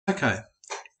Okay,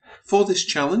 for this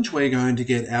challenge, we're going to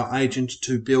get our agent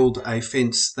to build a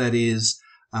fence that is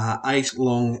 10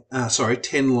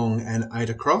 long and 8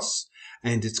 across.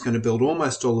 And it's going to build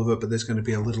almost all of it, but there's going to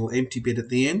be a little empty bit at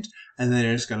the end. And then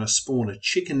it's going to spawn a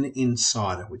chicken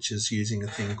inside it, which is using a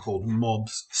thing called mob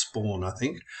spawn, I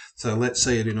think. So let's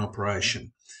see it in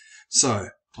operation. So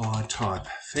I type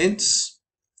fence,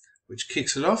 which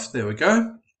kicks it off. There we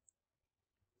go.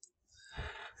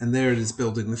 And there it is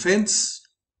building the fence.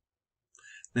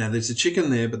 Now there's a chicken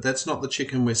there, but that's not the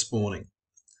chicken we're spawning.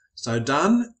 So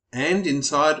done, and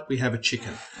inside we have a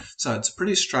chicken. So it's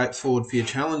pretty straightforward for your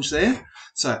challenge there.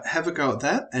 So have a go at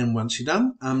that, and once you're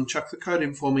done, chuck the code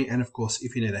in for me, and of course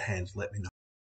if you need a hand, let me know.